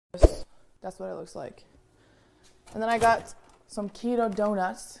That's what it looks like. And then I got some keto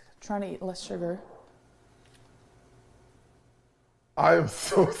donuts, trying to eat less sugar. I am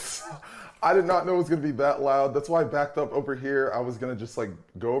so I did not know it was gonna be that loud. That's why I backed up over here. I was gonna just like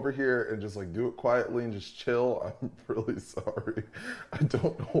go over here and just like do it quietly and just chill. I'm really sorry. I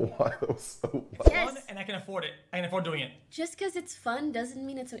don't know why that was so loud. Yes. And I can afford it. I can afford doing it. Just because it's fun doesn't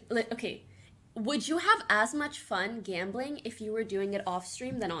mean it's okay. Would you have as much fun gambling if you were doing it off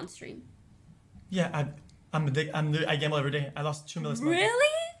stream than on stream? Yeah, I gamble every day. I lost 2 mil this month.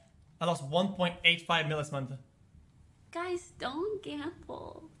 Really? I lost 1.85 mil this month. Guys, don't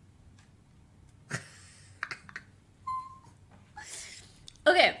gamble.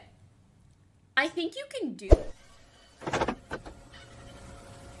 Okay. I think you can do it.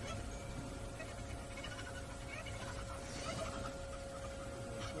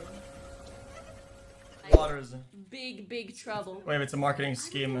 Hoarders. Big trouble. Wait, it's a marketing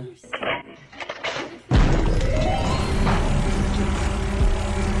scheme.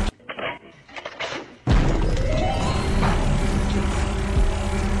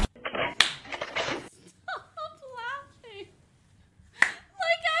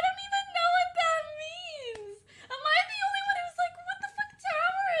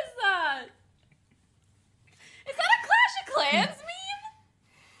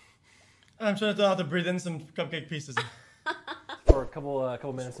 I'm trying to know how to breathe in some cupcake pieces. For a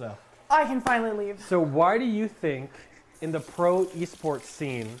couple minutes now. I can finally leave. So why do you think in the pro esports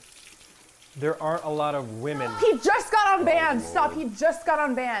scene there aren't a lot of women? He just got unbanned. Stop. He just got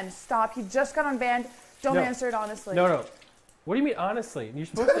unbanned. Stop. He just got unbanned. Don't answer it honestly. No. What do you mean honestly? You're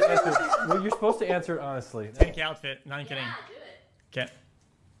supposed to answer. Well, you're supposed to answer it honestly. Tanky outfit. No, I'm kidding. Yeah, do it. Okay.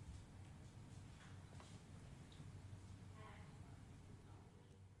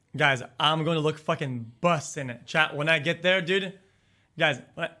 Guys, I'm going to look fucking bust in it. Chat, when I get there, dude. Guys,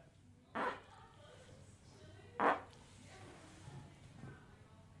 what?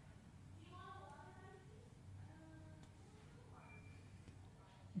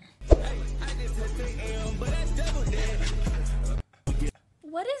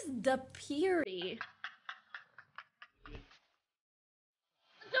 What is the Peary?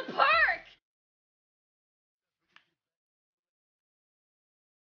 The park!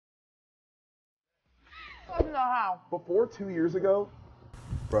 Before 2 years ago,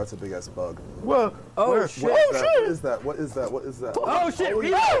 bro, that's a big ass bug. Whoa! Oh shit! What is that? What is that? What is that? Oh shit!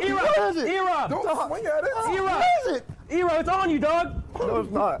 E-Rob! Don't swing at it! E-Rob! E-Rob, it's on you, dog! No,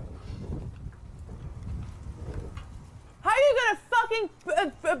 it's not. How are you gonna fucking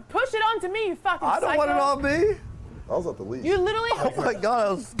push it onto me, you fucking psycho? I don't want it on me. I was at the least. You literally. Oh my god,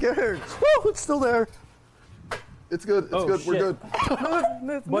 I was scared. Woo, it's still there. It's good. It's good. We're good.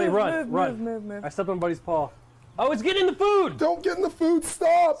 Buddy, run. I stepped on Buddy's paw. Oh, it's getting the food! Don't get in the food.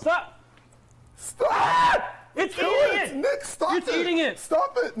 Stop. Stop! Stop! It's eating it! Nick, stop It's it. eating it!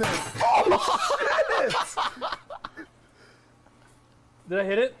 Stop it, Nick. Oh, shit. Did I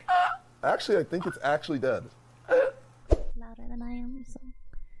hit it? Actually, I think it's actually dead. Louder than I am, so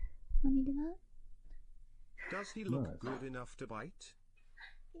let me do that. Does he look good enough to bite?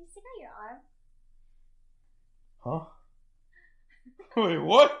 Can you stick out your arm? Huh? Wait,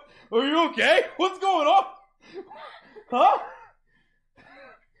 what? Are you okay? What's going on? Huh?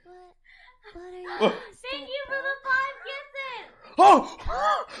 What are you? Thank you for the 5 kisses! Oh!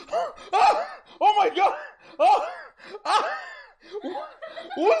 Oh my god! Oh!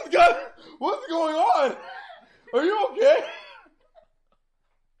 What's going on? Are you okay?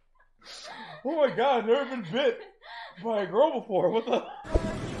 Oh my god, I've never been bit by a girl before. What the?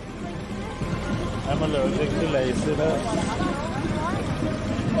 I'm allergic to laziness.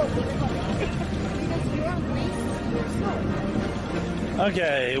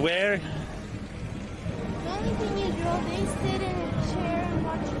 Okay, where? The only thing you do, they sit in a chair and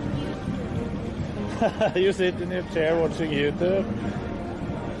watch YouTube. You sit in your chair watching YouTube?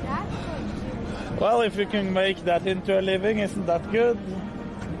 That's what you Well, if you can make that into a living, isn't that good?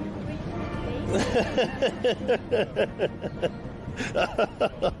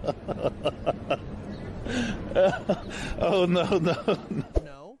 Oh no.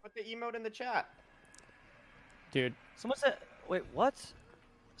 No. Put the emote in the chat. Dude. Someone said, wait, what?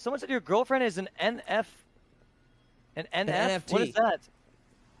 Someone said your girlfriend is an NF. An NF? NFT. What is that?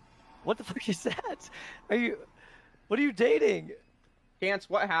 What the fuck is that? What are you dating?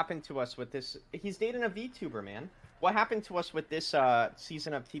 Chance, what happened to us with this? He's dating a VTuber, man. What happened to us with this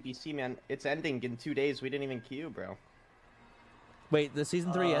season of TBC, man? It's ending in 2 days. We didn't even queue, bro. Wait, the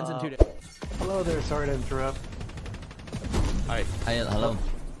season 3 ends in 2 days. Hello there, sorry to interrupt. Hi, hello.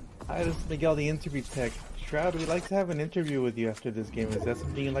 Hi, this is Miguel, the interview tech. Shroud, we'd like to have an interview with you after this game. Is that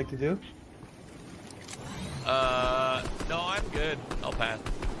something you'd like to do? No, I'm good. I'll pass.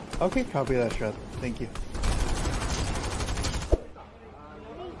 Okay, copy that, Shroud. Thank you.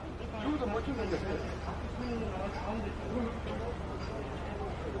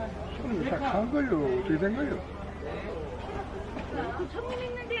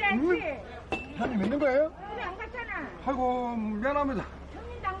 형님 믿는 거예요? 그래 안 갔잖아. 아이고 미안합니다.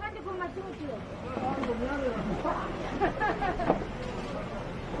 형님도 안 갔는데 그만 찍었지. 아이고 미안해요.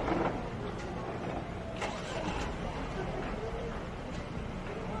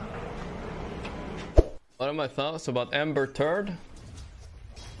 What are my thoughts about Amber Turd?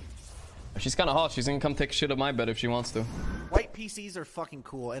 She's kind of hot. She's gonna come take a shit at my bed if she wants to. White PCs are fucking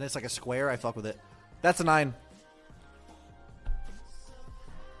cool, and it's like a square. I fuck with it. That's a 9.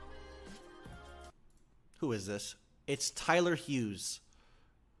 Who is this? It's Tyler Hughes.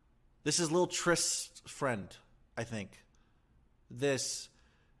 This is Lil Trist's friend, I think. This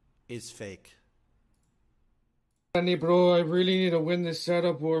is fake. Bro, I really need to win this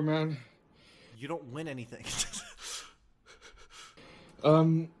setup war, man. You don't win anything.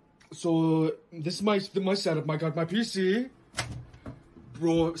 So this is my setup. I got my PC.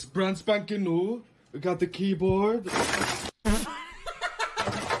 Bro, it's brand spanking new. We got the keyboard.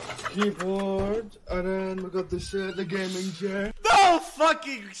 And then we got the gaming chair. No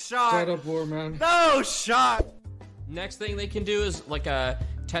fucking shot! Setup war, man. No shot! Next thing they can do is like a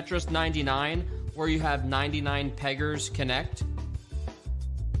Tetris 99, where you have 99 peggers connect.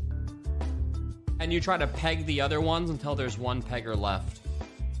 And you try to peg the other ones until there's one pegger left.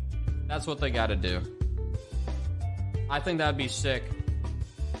 That's what they gotta do. I think that'd be sick.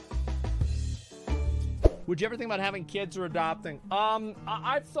 Would you ever think about having kids or adopting?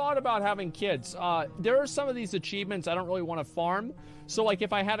 I've thought about having kids. There are some of these achievements I don't really want to farm. So like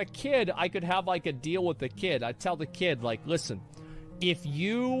if I had a kid, I could have like a deal with the kid. I'd tell the kid like, listen, if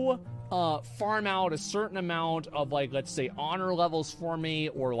you farm out a certain amount of like, let's say honor levels for me,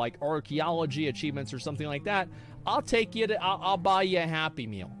 or like archaeology achievements or something like that, I'll take you to, I'll buy you a Happy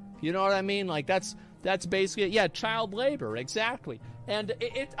Meal. You know what I mean? Like that's basically it. Yeah, child labor, exactly. And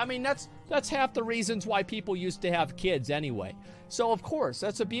I mean, that's half the reasons why people used to have kids anyway. So of course,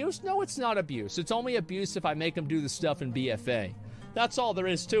 that's abuse? No, it's not abuse. It's only abuse if I make them do the stuff in BFA. That's all there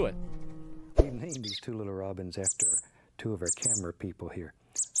is to it. We've named these two little robins after two of our camera people here.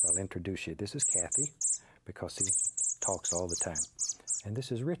 So I'll introduce you. This is Cathy, because he talks all the time. And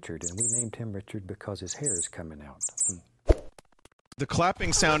this is Richard, and we named him Richard because his hair is coming out. The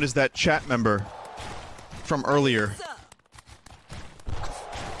clapping sound is that chat member from earlier.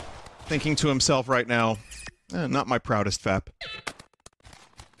 Thinking to himself right now, not my proudest fap.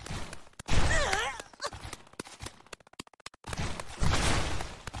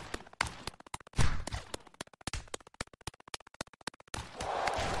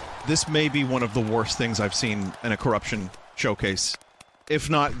 This may be one of the worst things I've seen in a corruption showcase, if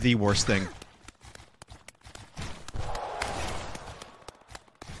not the worst thing.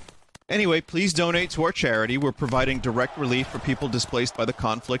 Anyway, please donate to our charity. We're providing direct relief for people displaced by the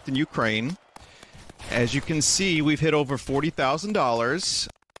conflict in Ukraine. As you can see, we've hit over $40,000.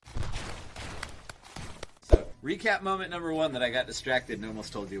 So, recap moment number 1 that I got distracted and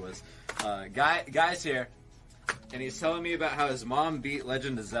almost told you was, guy's here, and he's telling me about how his mom beat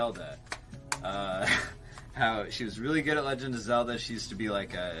Legend of Zelda. How she was really good at Legend of Zelda. She used to be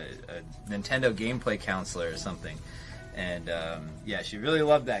like a Nintendo gameplay counselor or something. And, yeah, she really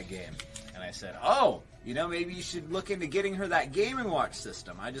loved that game. And I said, oh, you know, maybe you should look into getting her that Game & Watch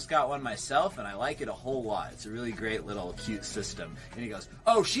system. I just got one myself, and I like it a whole lot. It's a really great little cute system. And he goes,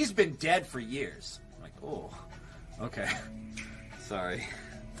 oh, she's been dead for years. I'm like, oh, okay. Sorry.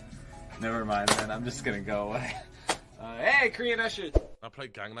 Never mind, then. I'm just gonna go away. Hey, Korean Usher! I play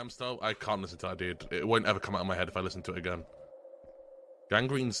Gangnam Style. I can't listen to that, dude. It won't ever come out of my head if I listen to it again.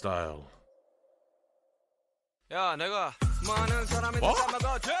 Gangrene Style. 야, 내가 많은 사람이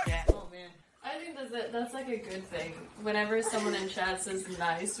Oh man, I think that's like a good thing. Whenever someone in chat says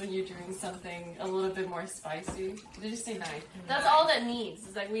nice when you're doing something a little bit more spicy, they just say nice. That's all that needs.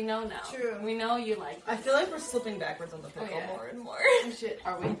 It's like we know now. True. We know you like this. I feel like we're slipping backwards on the pickle more and more. Oh, shit,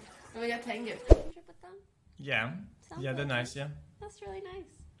 are we? And we got 10 gifts. Yeah. Yeah, they're nice, yeah. That's really nice.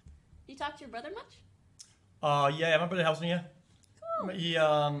 You talk to your brother much? Yeah, my brother helps me, yeah. Cool. He,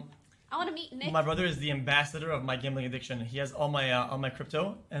 I want to meet Nick. My brother is the ambassador of my gambling addiction. He has all my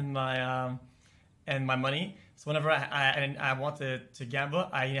crypto and my money. So whenever I want to gamble,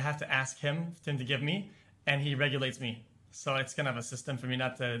 I have to ask him to give me, and he regulates me. So it's kind of a system for me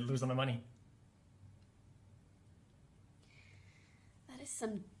not to lose all my money. That is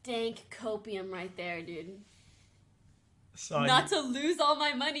some dank copium right there, dude. So not to lose all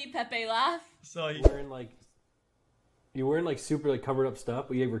my money, Pepe laugh. So we're in like You're wearing like super like covered up stuff,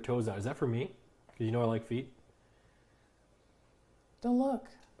 but you have your toes out. Is that for me? Because you know I like feet. Don't look.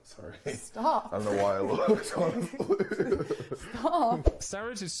 Sorry. Stop. I don't know why I looked, honestly. Stop.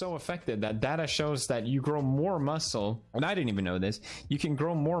 Steroids is so effective that data shows that you grow more muscle, and I didn't even know this, you can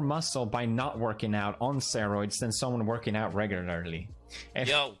grow more muscle by not working out on steroids than someone working out regularly. And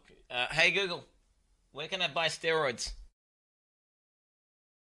Yo, hey Google, where can I buy steroids?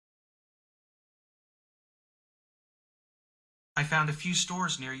 I found a few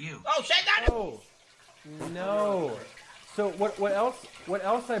stores near you. Oh, shut down! Oh, no. So what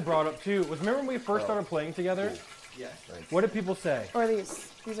else I brought up too was, remember when we first started playing together? Yeah. What did people say? Or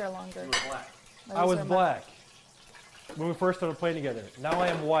these. These are longer. You were black. I was black when we first started playing together. Now I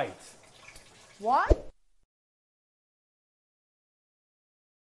am white. What?